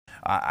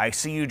I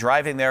see you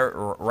driving there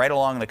right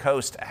along the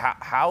coast.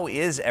 How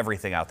is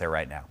everything out there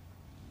right now?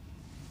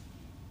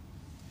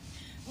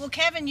 Well,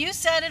 Kevin, you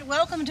said it.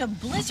 Welcome to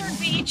Blizzard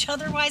Beach,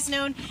 otherwise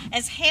known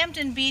as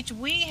Hampton Beach.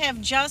 We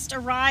have just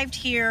arrived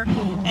here,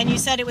 and you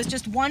said it was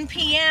just 1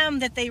 p.m.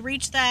 that they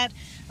reached that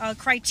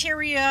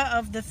criteria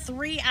of the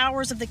 3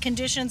 hours of the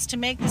conditions to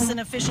make this an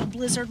official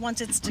blizzard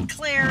once it's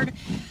declared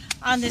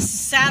on this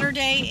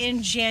Saturday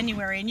in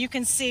January. And you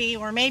can see,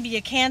 or maybe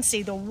you can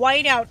see, the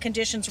whiteout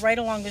conditions right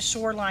along the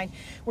shoreline.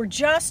 We're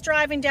just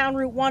driving down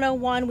Route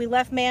 101. We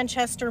left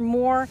Manchester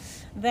more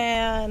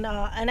than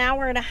an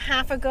hour and a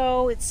half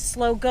ago. It's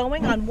slow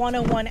going on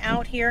 101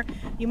 out here.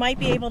 You might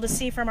be able to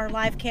see from our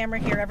live camera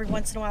here, every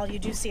once in a while you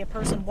do see a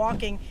person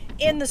walking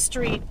in the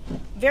street.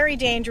 Very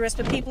dangerous,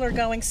 but people are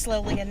going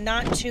slowly and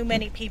not too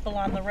many people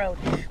on the road.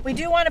 We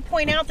do want to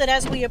point out that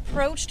as we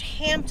approached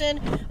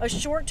Hampton a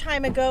short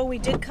time ago, we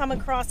did come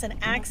across an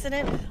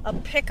accident, a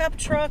pickup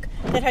truck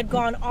that had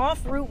gone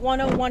off Route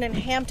 101 in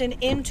Hampton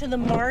into the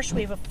marsh.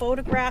 We have a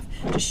photograph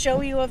to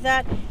show you of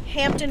that.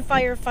 Hampton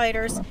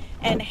firefighters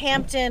and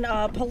Hampton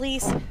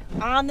police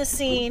on the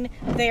scene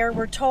there.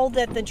 We're told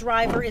that the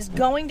driver is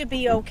going to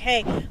be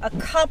okay. A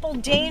couple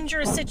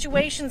dangerous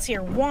situations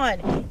here.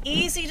 1,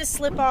 easy to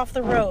slip off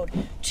the road.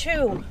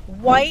 2,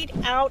 white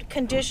out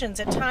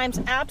conditions, at times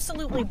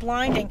absolutely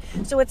blinding.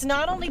 So it's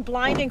not only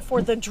blinding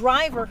for the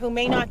driver who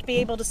may not be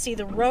able to see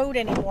the road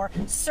anymore.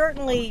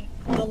 Certainly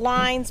the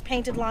lines,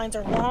 painted lines,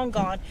 are long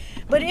gone.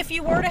 But if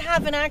you were to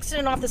have an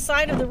accident off the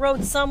side of the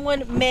road,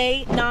 someone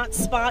may not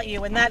spot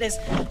you, and that is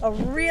a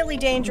really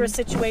dangerous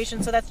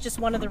situation. So that's just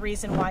one of the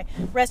reasons why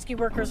rescue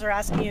workers are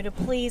asking you to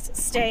please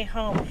stay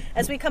home.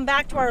 As we come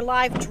back to our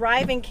live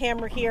driving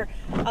camera here,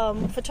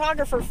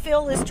 photographer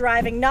Phil is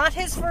driving. Not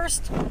his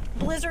first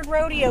blizzard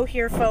rodeo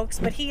here, folks,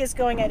 but he is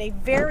going at a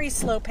very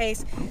slow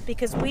pace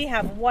because we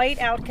have white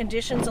out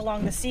conditions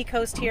along the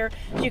seacoast here.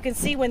 You can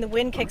see when the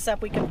wind kicks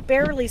up, we can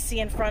barely see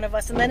in front of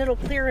us, and then it'll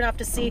clear enough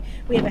to see.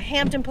 We have a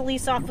Hampton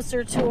police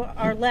officer to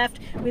our left.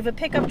 We have a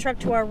pickup truck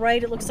to our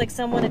right. It looks like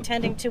someone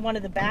attending to one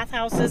of the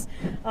bathhouses,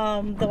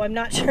 though I'm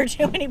not sure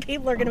too many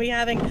people are going to be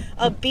having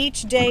a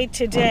beach day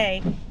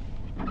today.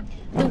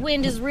 The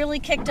wind has really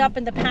kicked up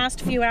in the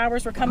past few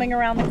hours. We're coming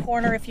around the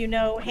corner, if you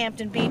know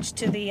Hampton Beach,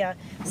 to the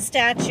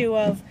statue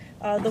of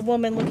the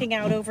woman looking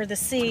out over the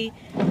sea.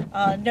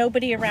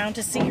 Nobody around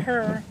to see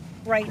her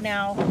right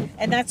now,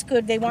 and that's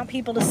good. They want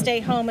people to stay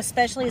home,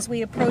 especially as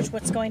we approach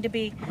what's going to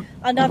be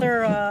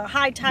another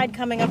high tide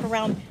coming up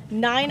around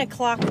 9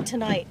 o'clock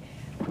tonight.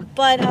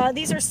 But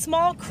these are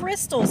small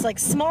crystals, like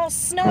small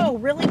snow,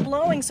 really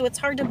blowing, so it's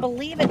hard to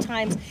believe at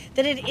times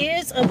that it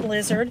is a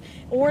blizzard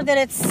or that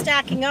it's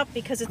stacking up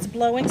because it's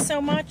blowing so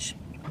much.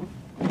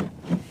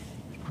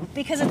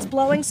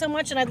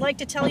 And I'd like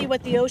to tell you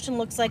what the ocean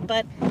looks like,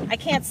 but I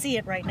can't see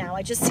it right now.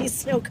 I just see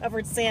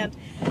snow-covered sand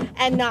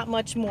and not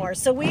much more.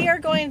 So we are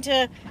going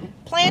to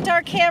plant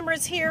our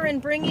cameras here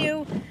and bring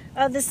you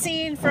the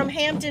scene from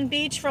Hampton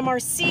Beach, from our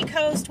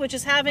seacoast, which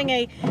is having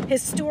a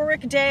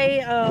historic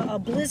day, a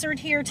blizzard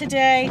here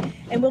today,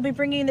 and we'll be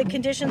bringing the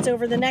conditions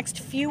over the next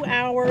few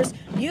hours.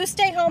 You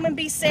stay home and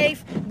be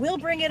safe. We'll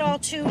bring it all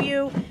to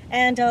you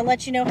and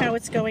let you know how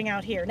it's going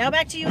out here. Now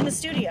back to you in the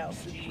studio.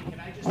 Can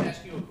I just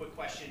ask you a quick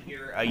question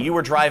here? You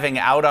were driving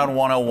out on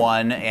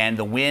 101, and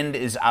the wind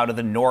is out of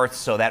the north,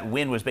 so that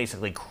wind was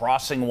basically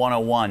crossing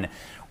 101.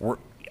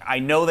 I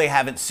know they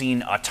haven't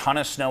seen a ton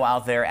of snow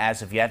out there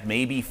as of yet,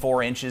 maybe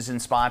 4 inches in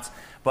spots,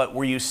 but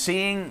were you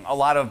seeing a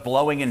lot of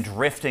blowing and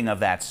drifting of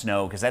that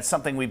snow? Because that's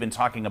something we've been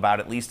talking about,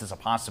 at least as a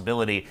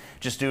possibility,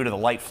 just due to the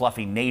light,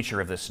 fluffy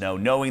nature of the snow,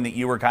 knowing that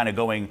you were kind of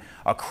going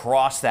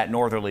across that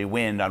northerly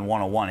wind on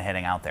 101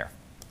 heading out there.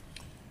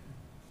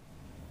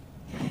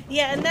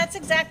 Yeah, and that's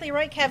exactly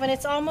right, Kevin.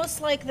 It's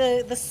almost like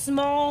the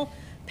small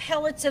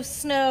pellets of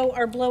snow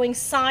are blowing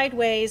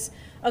sideways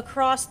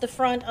across the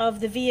front of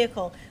the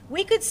vehicle.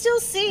 We could still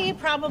see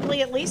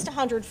probably at least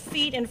 100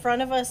 feet in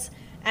front of us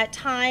at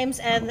times,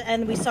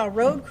 and we saw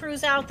road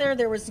crews out there.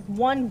 There was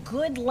one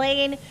good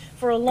lane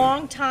for a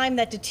long time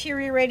that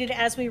deteriorated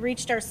as we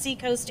reached our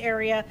seacoast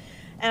area,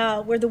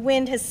 where the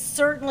wind has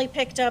certainly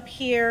picked up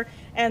here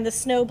and the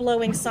snow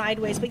blowing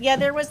sideways. But yeah,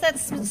 there was that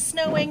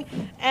snowing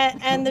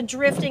and the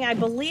drifting. I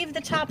believe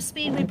the top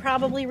speed we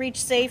probably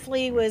reached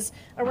safely was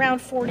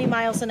around 40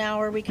 miles an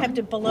hour. We kept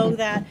it below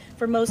that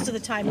for most of the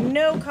time.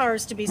 No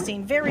cars to be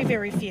seen, very,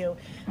 very few,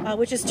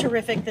 which is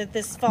terrific that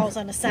this falls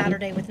on a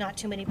Saturday with not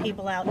too many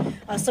people out.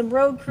 Some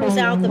road crews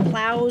out, the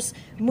plows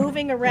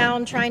moving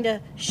around trying to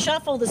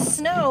shuffle the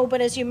snow, but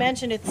as you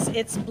mentioned,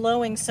 it's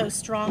blowing so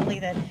strongly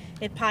that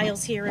it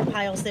piles here and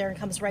piles there and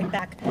comes right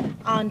back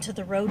onto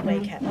the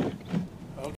roadway, Kevin.